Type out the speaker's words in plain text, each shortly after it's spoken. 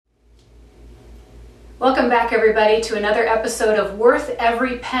Welcome back, everybody, to another episode of Worth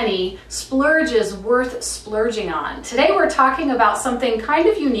Every Penny. Splurge is worth splurging on. Today we're talking about something kind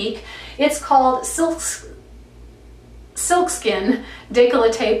of unique. It's called Silkskin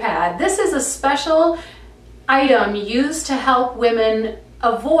Decollete Pad. This is a special item used to help women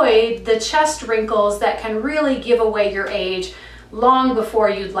avoid the chest wrinkles that can really give away your age long before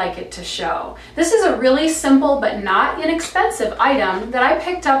you'd like it to show. This is a really simple but not inexpensive item that I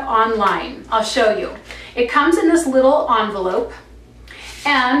picked up online. I'll show you. It comes in this little envelope,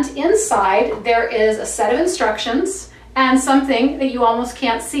 and inside there is a set of instructions and something that you almost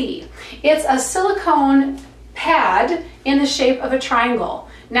can't see. It's a silicone pad in the shape of a triangle.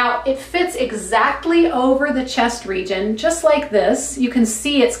 Now it fits exactly over the chest region, just like this. You can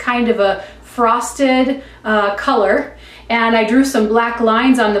see it's kind of a frosted color. And I drew some black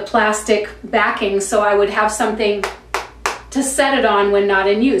lines on the plastic backing so I would have something to set it on when not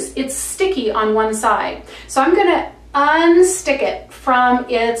in use. It's sticky on one side. So I'm gonna unstick it from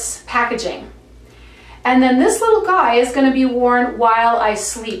its packaging. And then this little guy is gonna be worn while I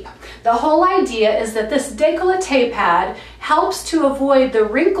sleep. The whole idea is that this decollete pad helps to avoid the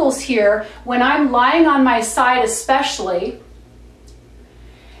wrinkles here when I'm lying on my side especially,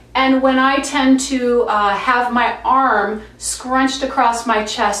 and when I tend to have my arm scrunched across my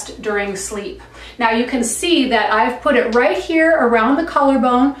chest during sleep. Now you can see that I've put it right here around the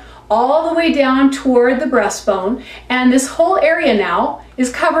collarbone, all the way down toward the breastbone, and this whole area now is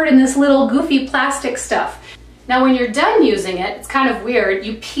covered in this little goofy plastic stuff. Now when you're done using it, it's kind of weird,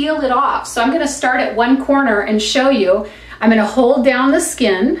 you peel it off. So I'm gonna start at one corner and show you. I'm gonna hold down the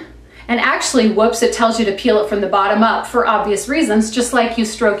skin. And actually, whoops, it tells you to peel it from the bottom up for obvious reasons, just like you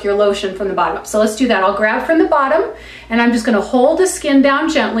stroke your lotion from the bottom up. So let's do that. I'll grab from the bottom, and I'm just gonna hold the skin down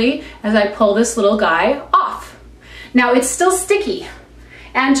gently as I pull this little guy off. Now it's still sticky.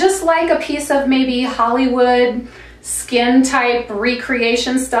 And just like a piece of maybe Hollywood skin type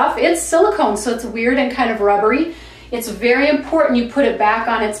recreation stuff, it's silicone, so it's weird and kind of rubbery. It's very important you put it back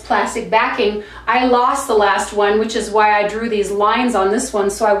on its plastic backing. I lost the last one, which is why I drew these lines on this one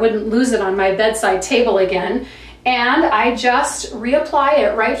so I wouldn't lose it on my bedside table again. And I just reapply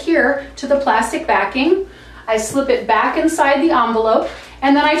it right here to the plastic backing. I slip it back inside the envelope,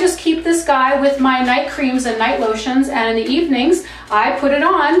 and then I just keep this guy with my night creams and night lotions, and in the evenings, I put it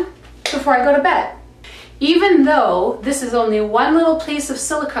on before I go to bed. Even though this is only one little piece of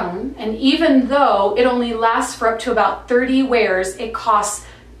silicone, and even though it only lasts for up to about 30 wears, it costs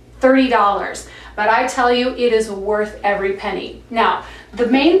 $30. But I tell you, it is worth every penny. Now, the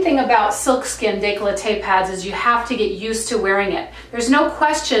main thing about Silkskin Decollete pads is you have to get used to wearing it. There's no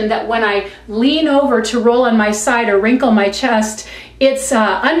question that when I lean over to roll on my side or wrinkle my chest, it's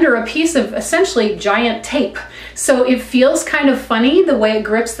under a piece of essentially giant tape. So it feels kind of funny the way it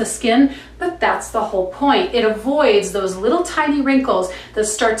grips the skin, but that's the whole point. It avoids those little tiny wrinkles that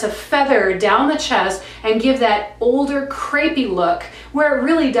start to feather down the chest and give that older, crepey look where it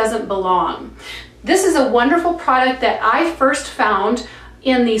really doesn't belong. This is a wonderful product that I first found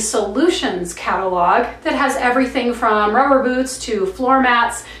in the Solutions catalog that has everything from rubber boots to floor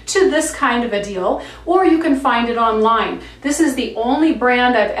mats to this kind of a deal, or you can find it online. This is the only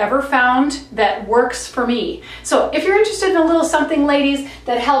brand I've ever found that works for me. So if you're interested in a little something, ladies,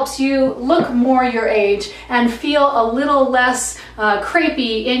 that helps you look more your age and feel a little less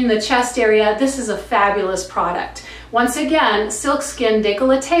crepey in the chest area, this is a fabulous product. Once again, Silkskin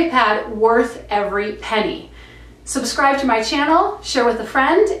Decollete Pad, worth every penny. Subscribe to my channel, share with a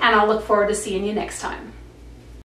friend, and I'll look forward to seeing you next time.